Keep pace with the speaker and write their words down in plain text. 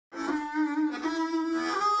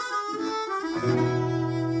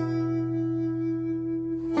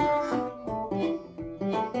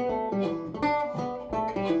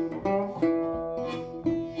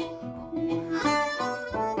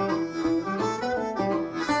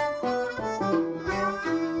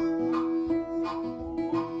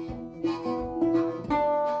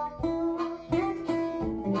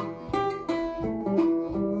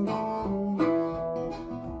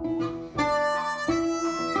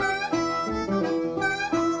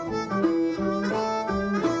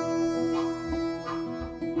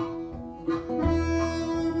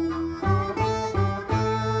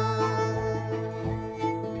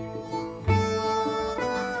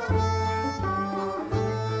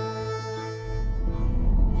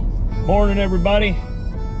Morning, everybody.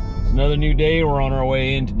 It's another new day. We're on our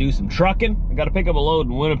way in to do some trucking. I got to pick up a load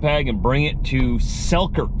in Winnipeg and bring it to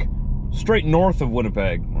Selkirk, straight north of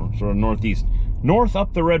Winnipeg, or sort of northeast, north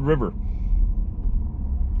up the Red River.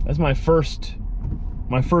 That's my first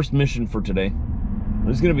mission for today.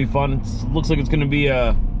 It's gonna be fun. It looks like it's gonna be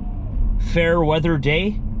a fair weather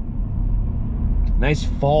day, nice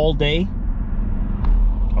fall day.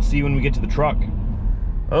 I'll see you when we get to the truck.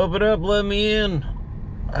 Open up, let me in.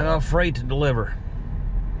 I got freight to deliver.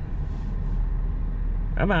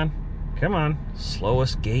 Come on, come on.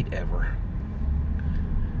 Slowest gate ever.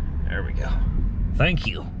 There we go. Thank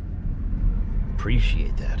you.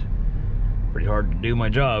 Appreciate that. Pretty hard to do my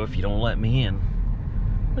job if you don't let me in.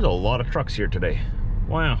 There's a lot of trucks here today.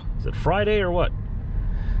 Wow, is it Friday or what?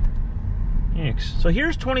 Thanks. So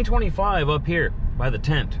here's 2025 up here by the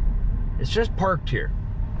tent. It's just parked here.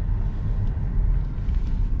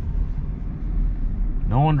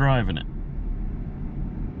 No one driving it.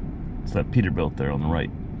 It's that Peterbilt there on the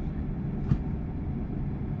right.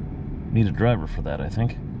 Need a driver for that, I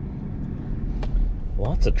think.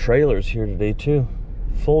 Lots of trailers here today too.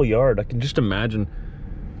 Full yard. I can just imagine,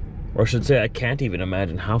 or I should say I can't even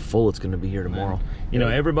imagine how full it's going to be here tomorrow. You know,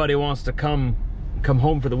 everybody wants to come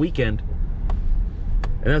home for the weekend,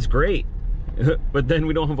 and that's great. But then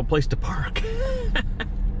we don't have a place to park.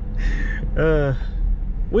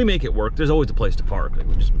 We make it work. There's always a place to park. Like,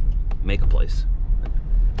 we just make a place.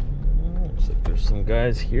 Looks like there's some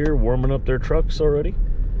guys here warming up their trucks already.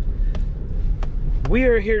 We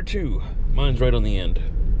are here too. Mine's right on the end.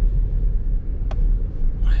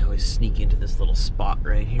 I always sneak into this little spot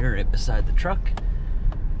right here, right beside the truck.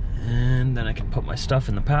 And then I can put my stuff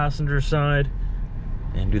in the passenger side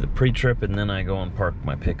and do the pre-trip, and then I go and park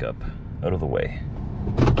my pickup out of the way.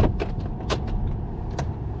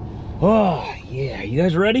 Oh, yeah. You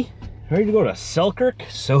guys ready? Ready to go to Selkirk?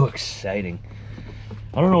 So exciting.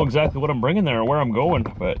 I don't know exactly what I'm bringing there or where I'm going,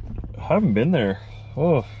 but I haven't been there.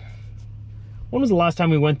 Oh. When was the last time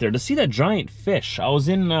we went there? To see that giant fish. I was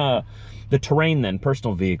in the Terrain then,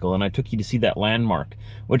 personal vehicle, and I took you to see that landmark,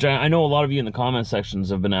 which I know a lot of you in the comment sections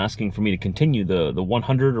have been asking for me to continue the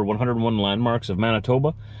 100 or 101 landmarks of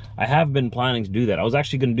Manitoba. I have been planning to do that. I was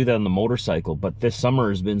actually going to do that on the motorcycle, but this summer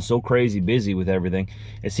has been so crazy busy with everything.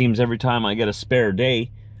 It seems every time I get a spare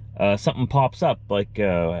day, something pops up. Like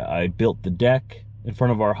I built the deck in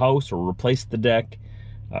front of our house, or replaced the deck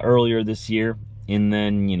earlier this year, and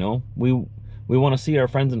then, you know, we want to see our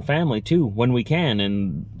friends and family too when we can,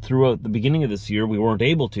 and throughout the beginning of this year we weren't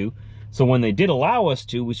able to. So when they did allow us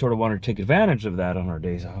to, we sort of wanted to take advantage of that on our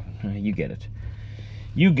days off. You get it.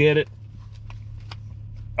 You get it.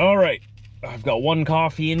 All right, I've got one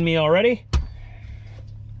coffee in me already. I'm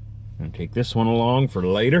gonna take this one along for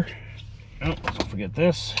later. Oh, don't forget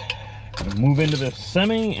this. Gonna move into the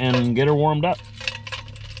semi and get her warmed up.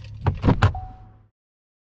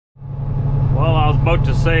 Well, I was about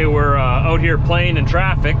to say we're out here playing in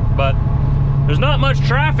traffic, but there's not much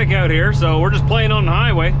traffic out here, so we're just playing on the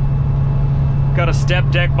highway. Got a step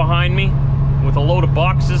deck behind me with a load of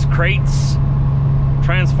boxes, crates,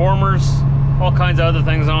 transformers, all kinds of other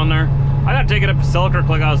things on there. I gotta take it up to Selkirk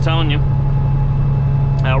like I was telling you.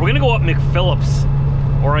 We're gonna go up McPhillips,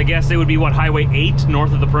 or I guess it would be, what, Highway 8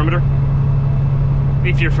 north of the perimeter,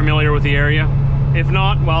 if you're familiar with the area. If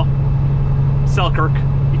not, well, Selkirk.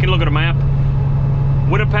 You can look at a map.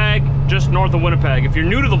 Winnipeg, just north of Winnipeg. If you're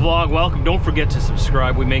new to the vlog, welcome. Don't forget to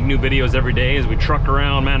subscribe. We make new videos every day as we truck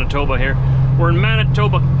around Manitoba here. We're in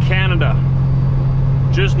Manitoba, Canada,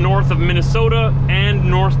 just north of Minnesota and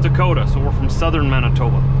North Dakota. So we're from southern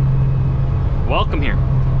Manitoba. Welcome here.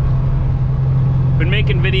 Been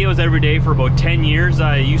making videos every day for about 10 years.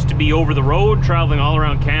 I used to be over the road, traveling all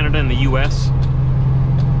around Canada and the US.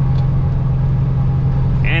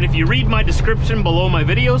 And if you read my description below my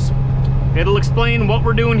videos, it'll explain what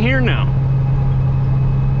we're doing here now.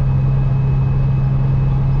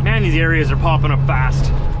 Man, these areas are popping up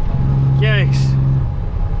fast. Yikes.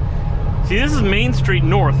 See, this is Main Street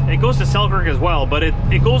North. It goes to Selkirk as well, but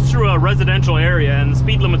it goes through a residential area and the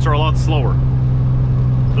speed limits are a lot slower.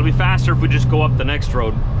 It'll be faster if we just go up the next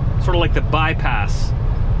road. Sort of like the bypass.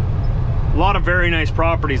 A lot of very nice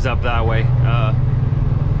properties up that way.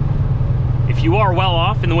 If you are well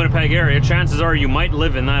off in the Winnipeg area, chances are you might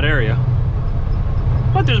live in that area.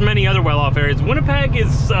 But there's many other well-off areas. Winnipeg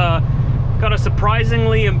is got a surprising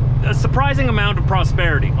amount of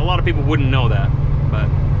prosperity. A lot of people wouldn't know that, but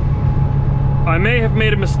I may have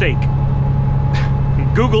made a mistake.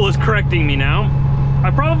 Google is correcting me now.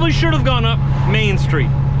 I probably should have gone up Main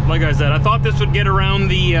Street. Like I said, I thought this would get around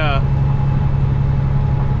the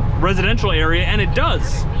residential area, and it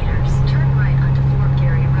does.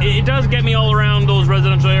 It does get me all around those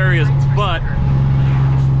residential areas, but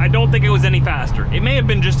I don't think it was any faster. It may have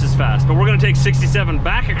been just as fast, but we're gonna take 67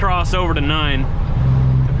 back across over to 9.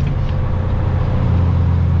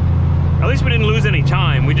 At least we didn't lose any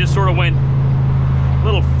time. We just sort of went a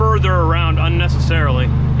little further around unnecessarily.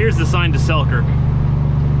 Here's the sign to Selkirk. Take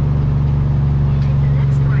the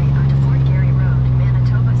next right onto Fort Garry Road,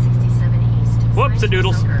 Manitoba 67 East.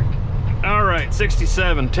 Whoops-a-doodles. All right,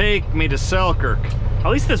 67, take me to Selkirk. At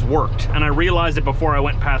least this worked, and I realized it before I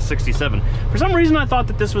went past 67. For some reason, I thought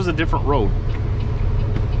that this was a different road.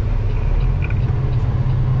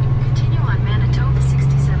 Continue on Manitoba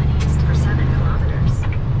 67 East for 7 kilometers.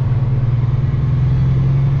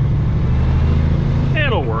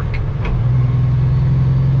 It'll work.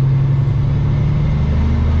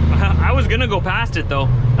 I was gonna go past it though,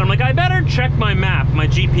 and I'm like, I better check my map, my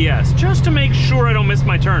GPS, just to make sure I don't miss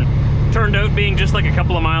my turn. Turned out being just like a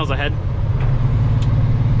couple of miles ahead.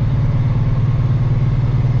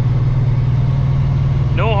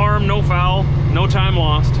 No harm, no foul, no time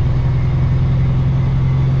lost.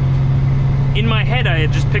 In my head, I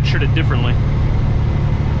had just pictured it differently.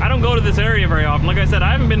 I don't go to this area very often. Like I said,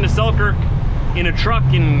 I haven't been to Selkirk in a truck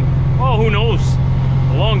in, oh, who knows,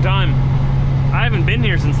 a long time. I haven't been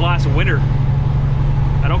here since last winter.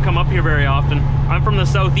 I don't come up here very often. I'm from the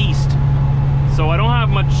southeast, so I don't have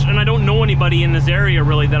much, and I don't know anybody in this area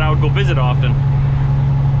really that I would go visit often.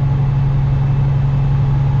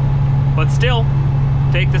 But still,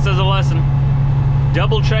 take this as a lesson.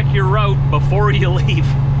 Double check your route before you leave.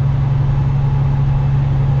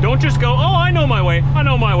 Don't just go, oh, I know my way. I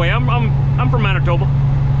know my way. I'm from Manitoba.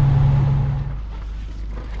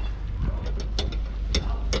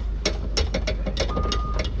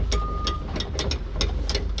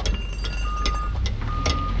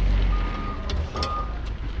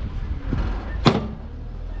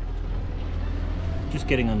 Just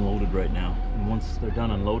getting unloaded right now. And once they're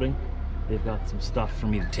done unloading, they've got some stuff for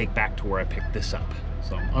me to take back to where I picked this up.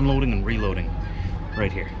 So I'm unloading and reloading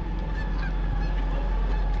right here.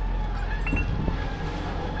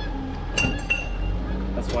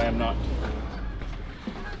 That's why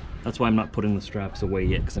I'm not putting the straps away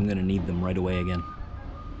yet, because I'm going to need them right away again.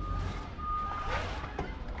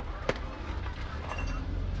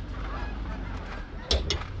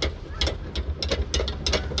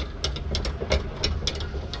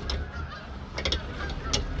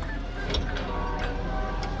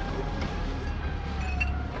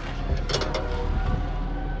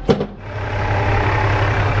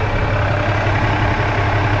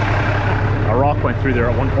 Went through there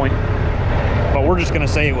at one point, but we're just gonna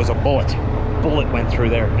say it was a bullet. Bullet went through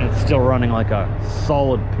there, and it's still running like a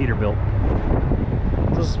solid Peterbilt.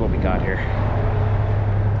 This is what we got here.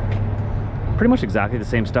 Pretty much exactly the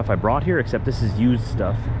same stuff I brought here, except this is used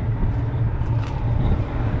stuff.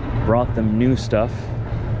 Brought them new stuff,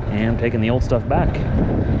 and taking the old stuff back.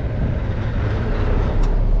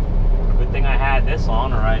 Good thing I had this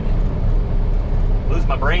on, or I'd lose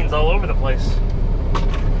my brains all over the place.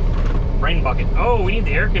 Rain bucket. Oh, we need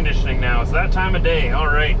the air conditioning now. It's that time of day. All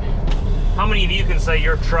right. How many of you can say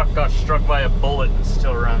your truck got struck by a bullet and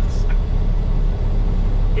still runs?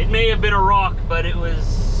 It may have been a rock, but it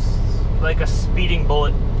was like a speeding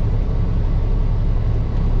bullet.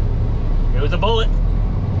 It was a bullet.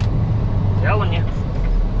 Telling you.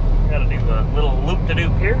 Gotta do a little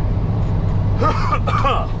loop-de-doop here.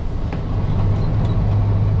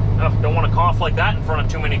 Oh, don't want to cough like that in front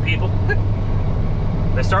of too many people.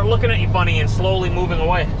 They start looking at you funny and slowly moving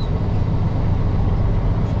away.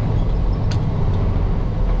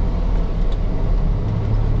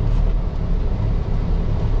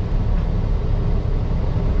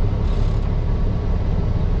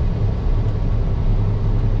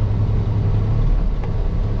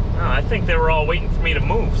 Oh, I think they were all waiting for me to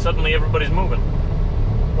move. Suddenly everybody's moving.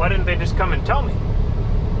 Why didn't they just come and tell me?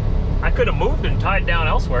 I could have moved and tied down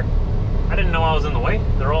elsewhere. I didn't know I was in the way.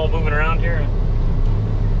 They're all moving around here.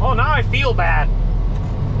 Oh, now I feel bad.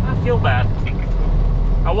 I feel bad.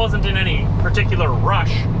 I wasn't in any particular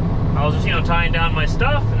rush. I was just, you know, tying down my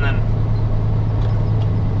stuff and then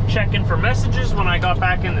checking for messages when I got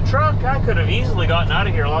back in the truck. I could have easily gotten out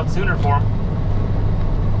of here a lot sooner for them.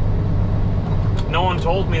 No one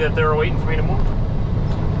told me that they were waiting for me to move.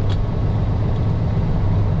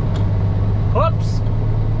 Whoops.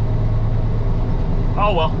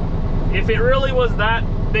 Oh well. If it really was that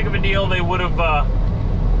big of a deal, they would have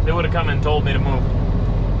come and told me to move.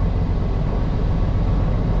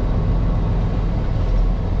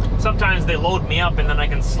 Sometimes they load me up and then I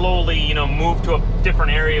can slowly, you know, move to a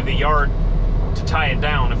different area of the yard to tie it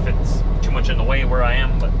down if it's too much in the way where I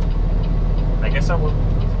am, but I guess I will.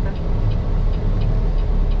 Okay.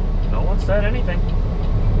 No one said anything.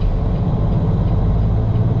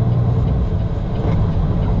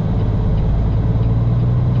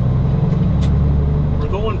 We're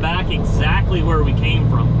going back exactly where we came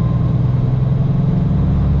from.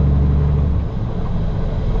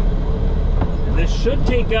 This should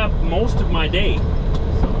take up most of my day,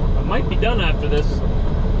 so I might be done after this.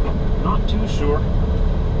 Not too sure.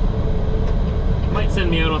 Might send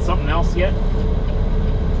me out on something else yet.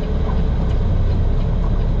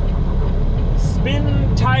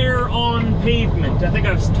 Spin tire on pavement. I think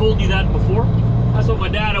I've told you that before. That's what my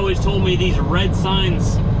dad always told me, these red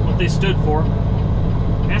signs, what they stood for.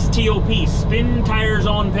 STOP, spin tires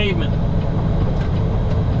on pavement.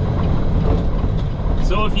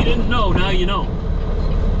 So if you didn't know, now you know.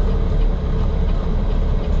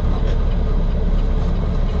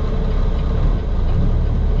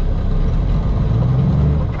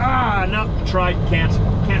 Ah, no, tried, can't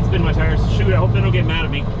spin my tires. Shoot, I hope they don't get mad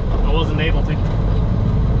at me. I wasn't able to.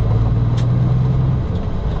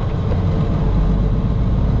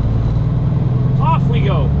 Off we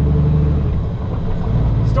go.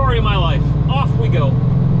 Story of my life. Off we go.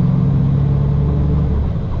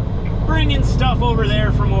 Bringing stuff over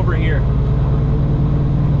there from over here.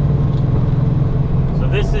 So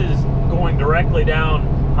this is going directly down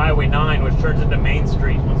Highway 9, which turns into Main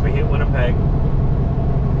Street once we hit Winnipeg.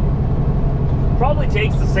 Probably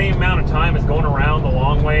takes the same amount of time as going around the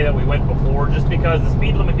long way that we went before, just because the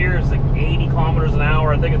speed limit here is like 80 kilometers an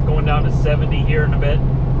hour. I think it's going down to 70 here in a bit.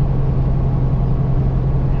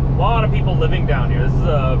 A lot of people living down here. This is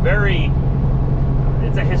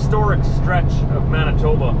it's a historic stretch of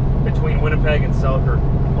Manitoba between Winnipeg and Selkirk.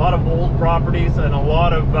 A lot of old properties and a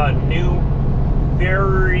lot of new,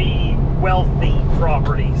 very wealthy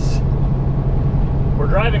properties. We're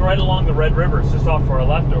driving right along the Red River. It's just off to our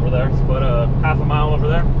left over there. It's about half a mile over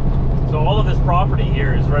there. So all of this property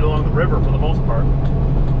here is right along the river for the most part.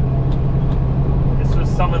 This was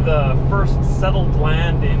some of the first settled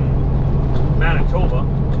land in Manitoba.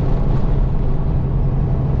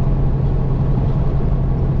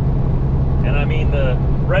 And I mean, the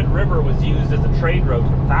Red River was used as a trade route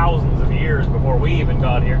for thousands of years before we even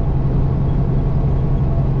got here.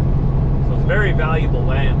 So it's very valuable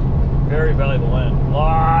land. Very valuable land.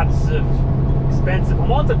 Lots of expensive,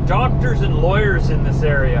 lots of doctors and lawyers in this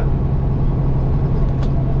area.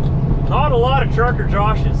 Not a lot of trucker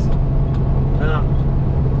Joshes. No.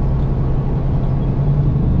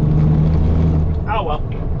 Oh well.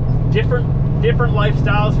 Different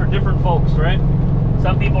lifestyles for different folks, right?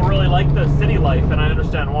 Some people really like the city life, and I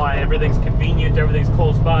understand why. Everything's convenient, everything's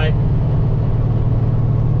close by.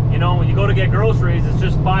 You know, when you go to get groceries, it's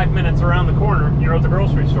just 5 minutes around the corner, you're at the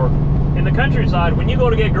grocery store. In the countryside, when you go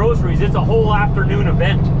to get groceries, it's a whole afternoon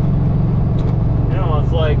event. You know,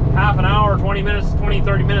 it's like half an hour, 20 minutes, 20,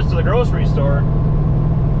 30 minutes to the grocery store.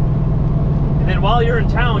 And then while you're in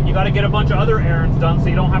town, you got to get a bunch of other errands done so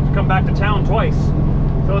you don't have to come back to town twice.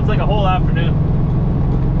 So it's like a whole afternoon.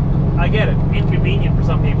 I get it. Inconvenient for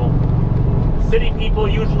some people. City people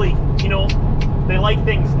usually, you know, they like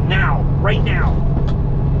things now, right now.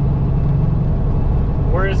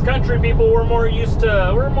 Whereas country people, we're more used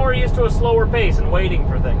to a slower pace and waiting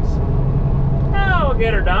for things. Oh, we'll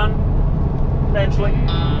get her done eventually.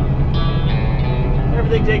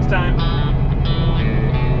 Everything takes time.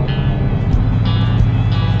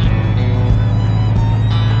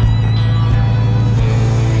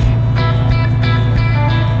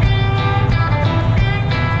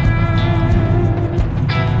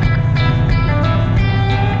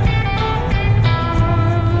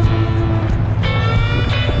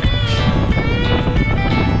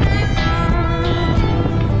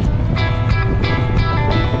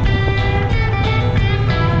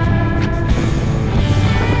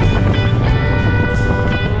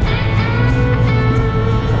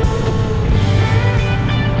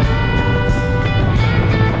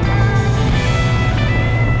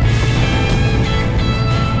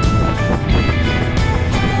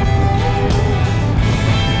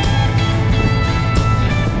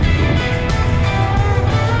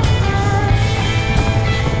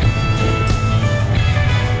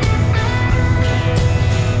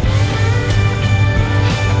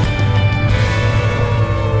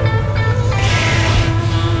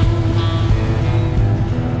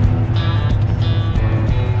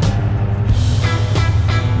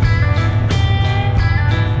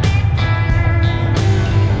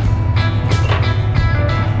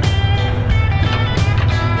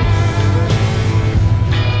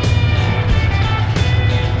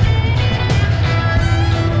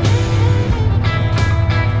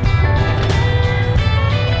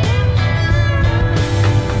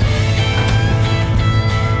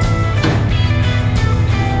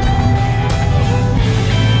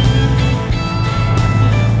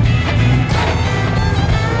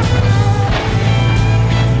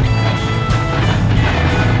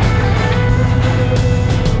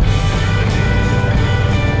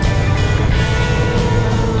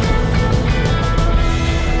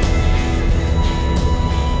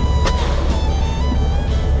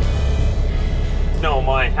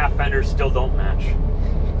 fenders still don't match.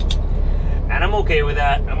 And I'm okay with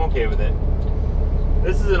that. I'm okay with it.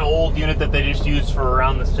 This is an old unit that they just use for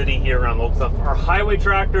around the city here, around local stuff. Our highway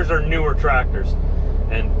tractors are newer tractors,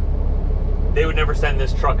 and they would never send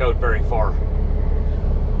this truck out very far.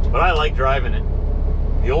 But I like driving it.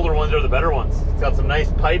 The older ones are the better ones. It's got some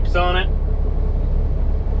nice pipes on it.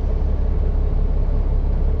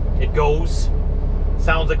 It goes.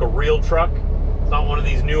 Sounds like a real truck. It's not one of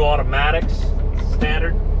these new automatics. It's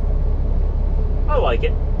standard. I like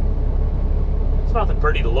it. It's nothing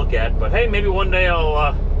pretty to look at, but hey, maybe one day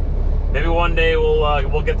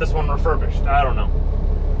we'll get this one refurbished. I don't know.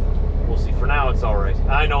 We'll see. For now, it's all right.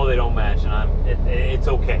 I know they don't match, and it's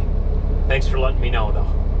okay. Thanks for letting me know, though.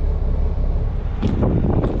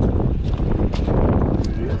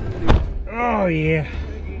 Oh yeah.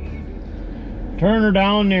 Turn her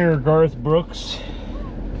down there, Garth Brooks.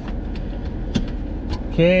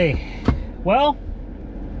 Okay. Well,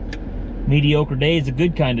 mediocre day is a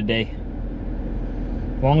good kind of day.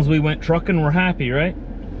 As long as we went trucking, we're happy, right?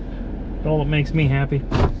 That's all that makes me happy.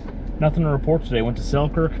 Nothing to report today. Went to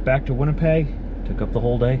Selkirk, back to Winnipeg. Took up the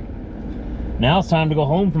whole day. Now it's time to go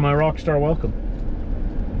home for my Rockstar welcome.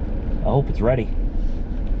 I hope it's ready.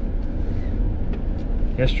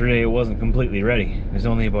 Yesterday it wasn't completely ready. It was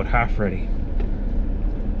only about half ready.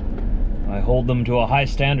 I hold them to a high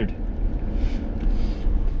standard.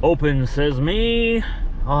 Open, says me.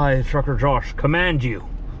 I, Trucker Josh, command you.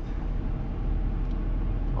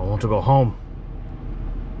 I want to go home.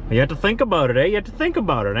 You have to think about it, eh? You have to think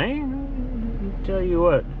about it, eh? Tell you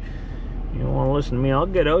what, you don't want to listen to me, I'll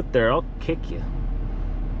get out there, I'll kick you.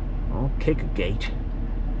 I'll kick a gate.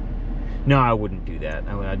 No, I wouldn't do that.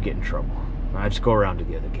 I'd get in trouble. I'd just go around to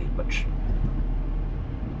the other gate, but...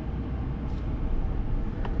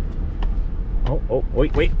 Oh,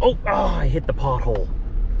 wait. Oh, I hit the pothole.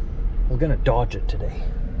 I was gonna dodge it today.